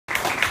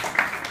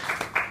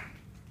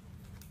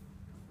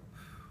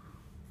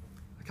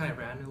kind of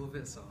ran a little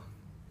bit, so.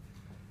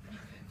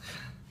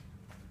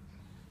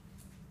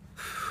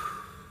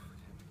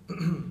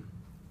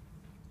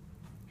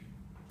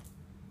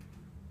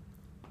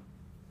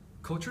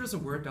 Culture is a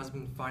word that's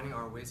been defining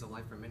our ways of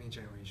life for many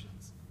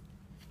generations.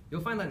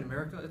 You'll find that in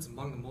America, it's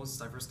among the most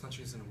diverse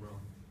countries in the world.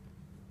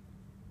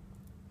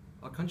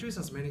 Our country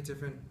has many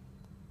different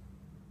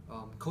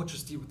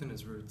cultures deep within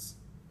its roots.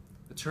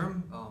 The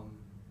term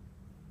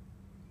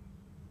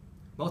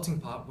melting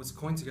pot was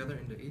coined together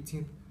in the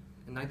 18th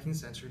and 19th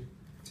century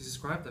to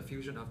describe the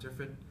fusion of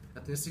different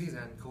ethnicities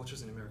and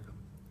cultures in America.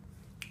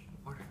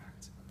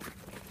 Artifact.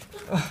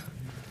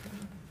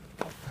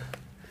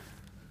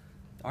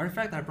 The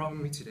artifact I brought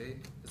with me today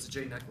is a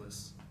jade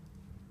necklace.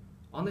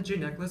 On the jade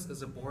necklace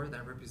is a boar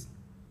that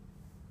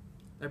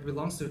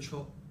belongs to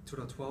the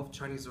 12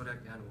 Chinese zodiac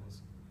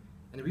animals.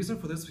 And the reason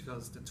for this is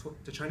because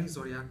the Chinese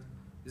zodiac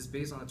is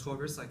based on a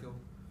 12-year cycle,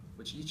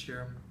 which each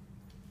year,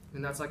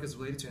 and that cycle is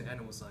related to an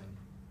animal sign.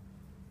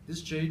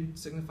 This jade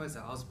signifies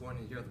that I was born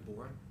in the year of the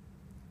boar.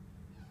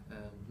 And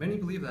many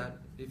believe that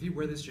if you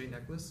wear this jade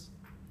necklace,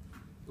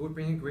 it would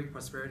bring you great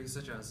prosperity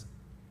such as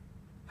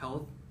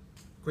health,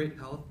 great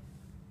health,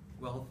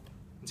 wealth,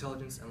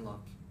 intelligence, and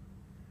luck.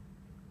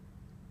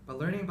 By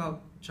learning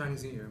about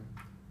Chinese New Year,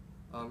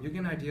 you get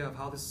an idea of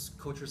how this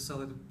culture is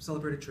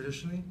celebrated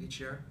traditionally each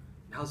year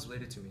and how it's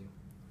related to me.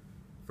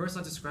 First,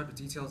 I'll describe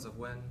the details of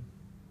when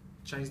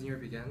Chinese New Year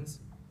begins.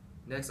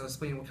 Next, I'll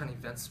explain what kind of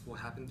events will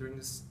happen during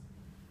this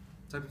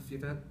type of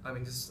event,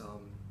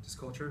 this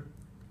culture.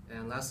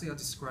 And lastly, I'll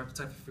describe the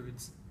type of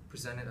foods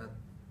presented at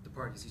the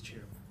parties each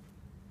year.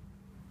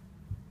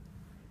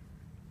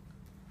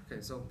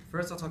 Okay, so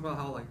first I'll talk about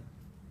how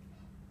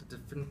the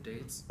different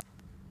dates.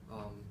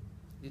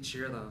 Each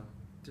year, the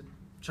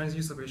Chinese New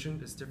Year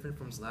celebration is different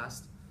from its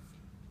last.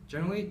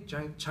 Generally,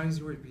 Chinese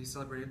New Year will be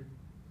celebrated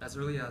as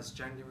early as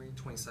January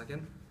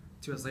 22nd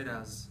to as late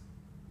as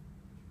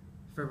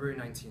February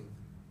 19th.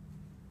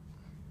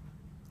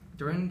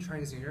 During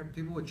Chinese New Year,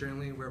 people would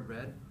generally wear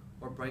red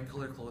or bright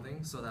colored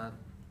clothing so that,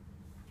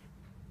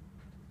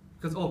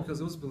 because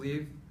it was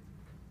believed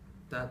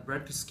that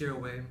red could scare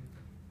away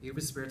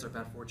evil spirits or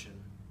bad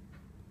fortune.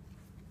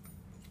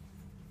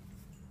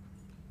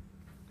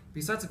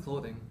 Besides the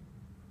clothing,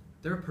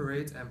 there are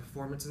parades and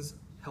performances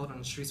held on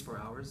the streets for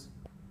hours.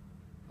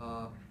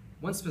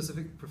 One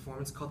specific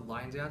performance called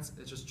lion dance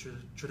is just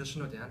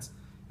traditional dance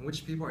in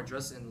which people are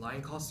dressed in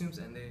lion costumes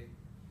and they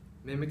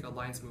mimic a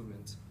lion's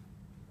movement.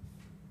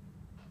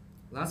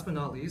 Last but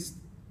not least,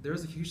 there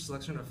is a huge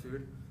selection of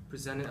food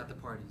presented at the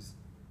parties.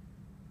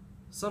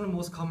 Some of the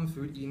most common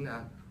food eaten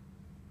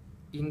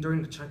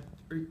during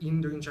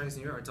Chinese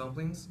New Year are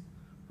dumplings,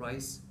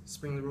 rice,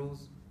 spring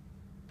rolls,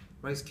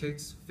 rice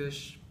cakes,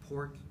 fish,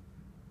 pork,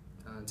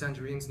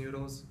 tangerines,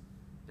 noodles,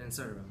 and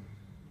etc.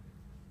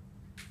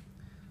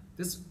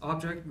 This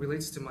object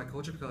relates to my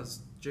culture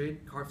because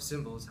jade carved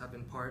symbols have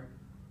been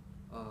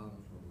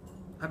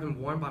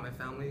worn by my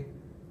family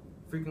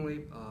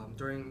frequently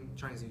during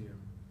Chinese New Year.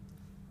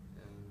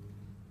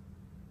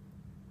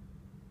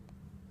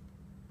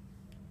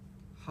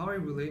 How I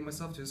relate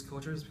myself to this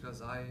culture is because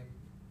when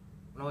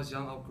I was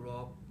young, I grew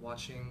up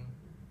watching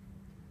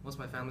most of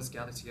my families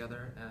gather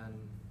together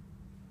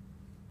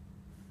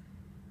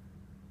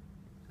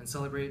and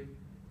celebrate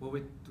what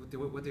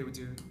they would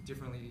do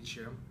differently each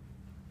year.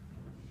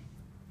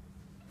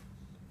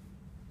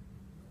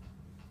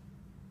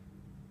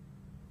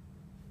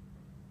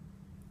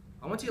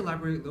 I want to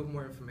elaborate a little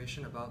more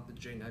information about the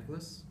jade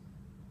necklace.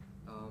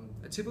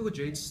 A typical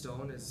jade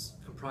stone is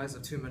comprised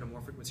of two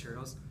metamorphic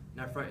materials,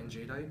 nephrite and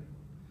jadeite.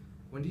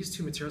 When these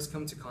two materials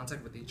come into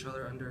contact with each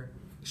other under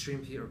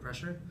extreme heat or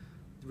pressure,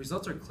 the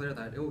results are clear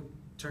that it will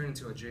turn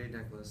into a jade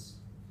necklace.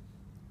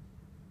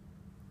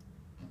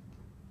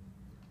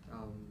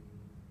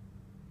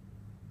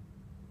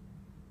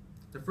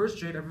 The first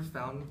jade ever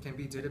found can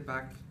be dated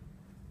back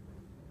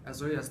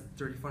as early as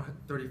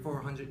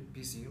 3400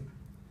 BC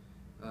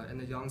in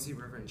the Yangtze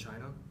River in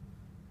China.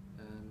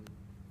 And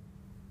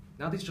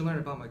now that you learn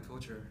about my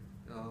culture,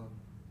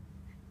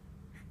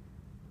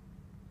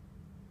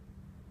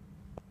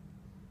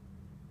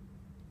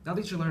 now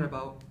that you learn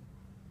about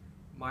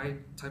my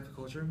type of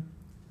culture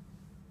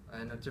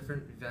and the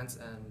different events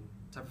and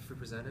type of food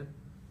presented,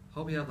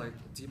 hope you have a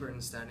deeper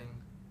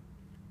understanding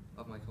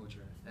of my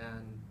culture.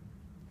 And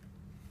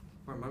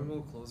for a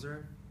memorable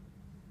closer,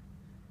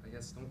 I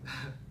guess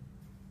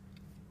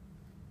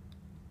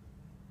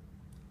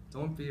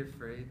don't be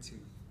afraid to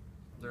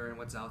learn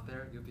what's out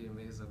there. You'll be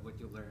amazed at what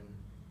you learn.